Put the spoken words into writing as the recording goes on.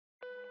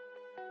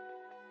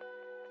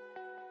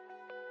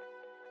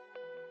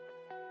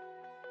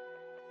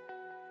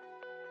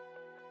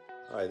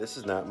Hi, this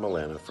is Nat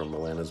Milana from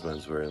Milana's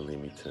Menswear in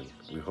Leamington.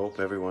 We hope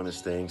everyone is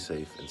staying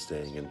safe and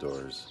staying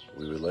indoors.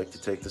 We would like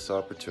to take this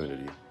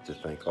opportunity to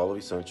thank all of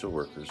essential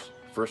workers,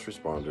 first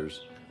responders,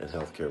 and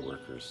healthcare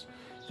workers.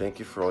 Thank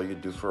you for all you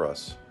do for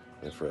us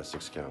and for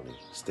Essex County.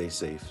 Stay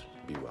safe,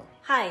 be well.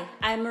 Hi,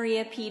 I'm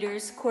Maria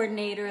Peters,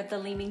 coordinator of the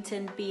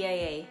Leamington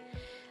BAA.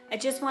 I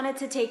just wanted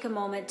to take a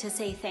moment to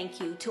say thank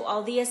you to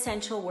all the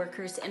essential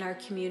workers in our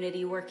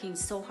community working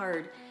so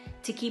hard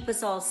to keep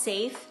us all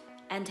safe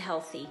and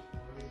healthy.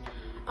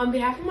 On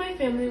behalf of my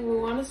family, we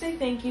want to say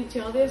thank you to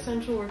all the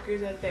essential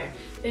workers out there.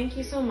 Thank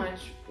you so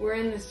much. We're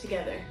in this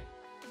together.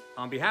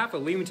 On behalf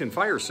of Leamington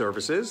Fire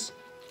Services,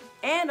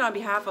 and on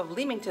behalf of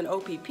Leamington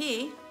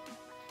OPP,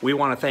 we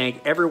want to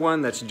thank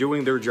everyone that's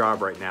doing their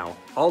job right now.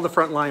 All the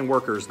frontline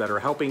workers that are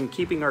helping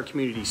keeping our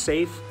community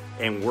safe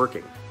and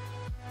working.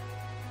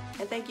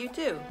 And thank you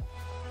too.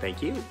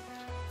 Thank you.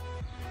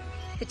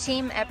 The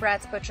team at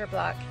Brad's Butcher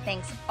Block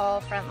thanks all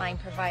frontline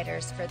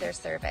providers for their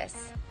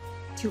service.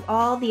 To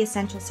all the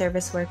essential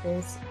service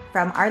workers,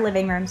 from our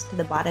living rooms to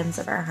the bottoms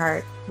of our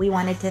heart, we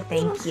wanted to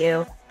thank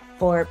you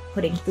for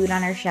putting food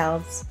on our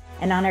shelves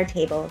and on our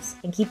tables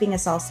and keeping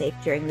us all safe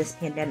during this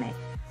pandemic.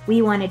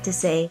 We wanted to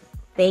say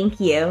thank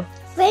you.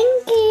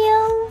 Thank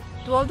you.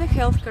 To all the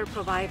healthcare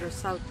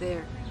providers out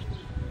there,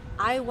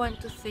 I want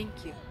to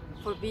thank you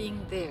for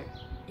being there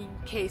in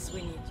case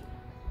we need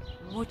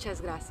you. Muchas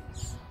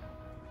gracias.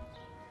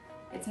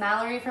 It's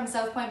Mallory from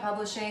South Point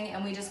Publishing,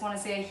 and we just want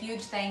to say a huge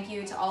thank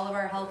you to all of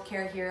our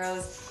healthcare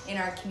heroes in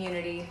our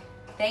community.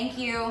 Thank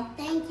you.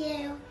 Thank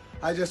you.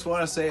 I just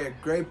want to say a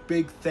great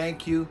big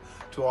thank you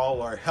to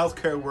all our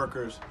healthcare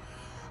workers,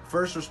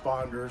 first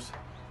responders,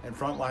 and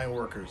frontline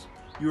workers.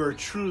 You are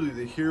truly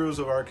the heroes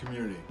of our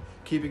community,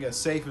 keeping us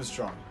safe and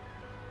strong.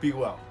 Be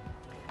well.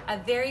 A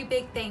very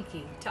big thank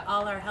you to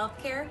all our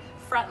healthcare,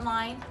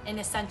 frontline, and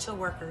essential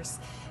workers.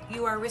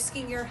 You are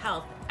risking your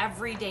health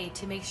every day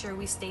to make sure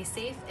we stay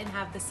safe and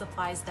have the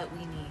supplies that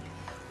we need.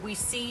 We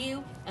see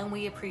you and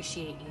we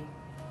appreciate you.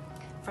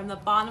 From the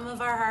bottom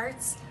of our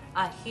hearts,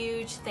 a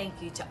huge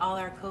thank you to all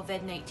our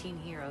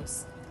COVID-19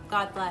 heroes.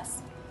 God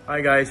bless.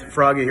 Hi guys,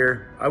 Froggy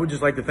here. I would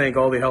just like to thank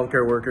all the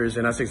healthcare workers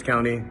in Essex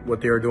County, what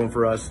they are doing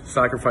for us,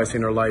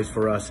 sacrificing their lives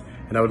for us.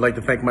 And I would like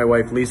to thank my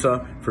wife,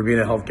 Lisa, for being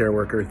a healthcare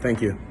worker.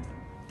 Thank you.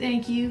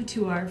 Thank you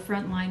to our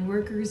frontline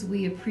workers.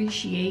 We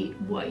appreciate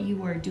what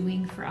you are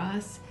doing for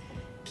us,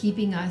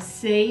 keeping us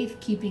safe,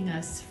 keeping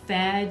us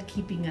fed,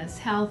 keeping us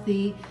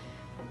healthy,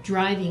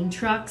 driving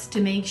trucks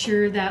to make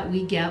sure that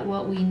we get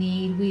what we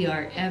need. We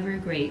are ever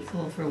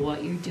grateful for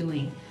what you're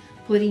doing,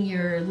 putting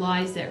your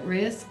lives at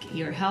risk,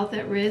 your health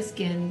at risk,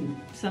 and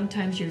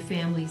sometimes your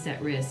families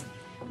at risk.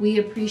 We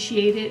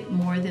appreciate it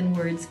more than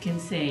words can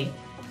say.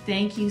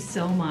 Thank you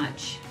so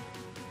much.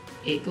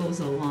 It goes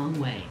a long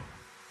way.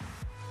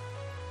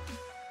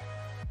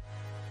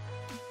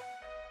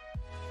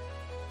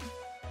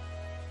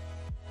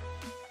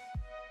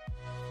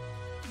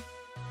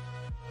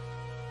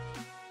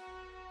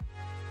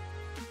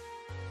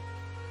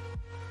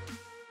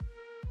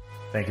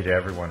 Thank you to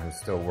everyone who's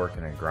still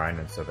working and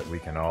grinding so that we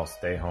can all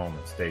stay home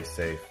and stay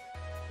safe.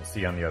 We'll see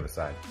you on the other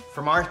side.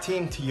 From our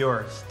team to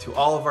yours, to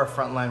all of our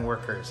frontline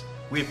workers,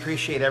 we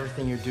appreciate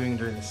everything you're doing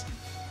during this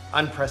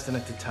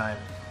unprecedented time.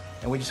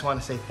 And we just want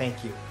to say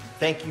thank you.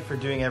 Thank you for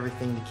doing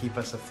everything to keep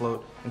us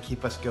afloat and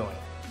keep us going.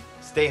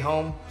 Stay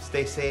home,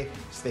 stay safe,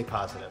 stay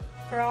positive.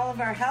 For all of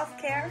our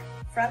healthcare,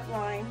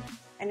 frontline,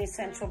 and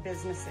essential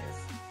businesses,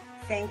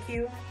 thank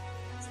you.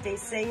 Stay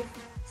safe,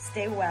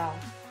 stay well.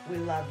 We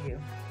love you.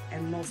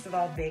 And most of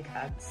all, big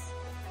hugs.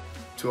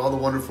 To all the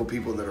wonderful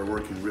people that are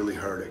working really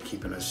hard at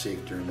keeping us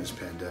safe during this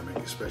pandemic,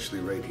 especially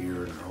right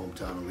here in our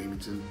hometown of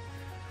Leamington,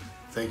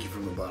 thank you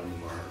from the bottom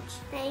of our hearts.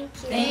 Thank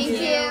you.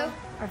 Thank you.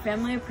 Our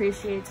family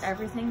appreciates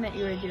everything that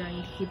you are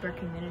doing to keep our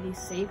community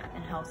safe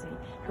and healthy.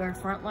 To our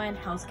frontline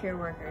healthcare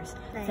workers,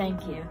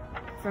 thank you.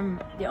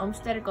 From the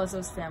Olmsted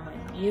Gozos family,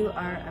 you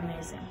are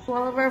amazing. To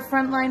all of our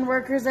frontline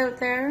workers out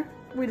there,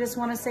 we just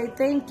want to say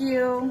thank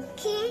you.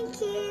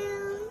 Thank you.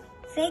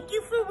 Thank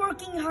you for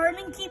working hard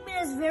and keeping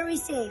us very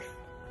safe.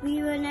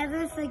 We will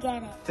never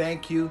forget it.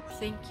 Thank you.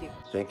 Thank you.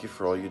 Thank you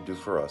for all you do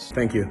for us.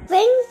 Thank you.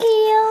 Thank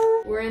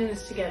you. We're in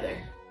this together.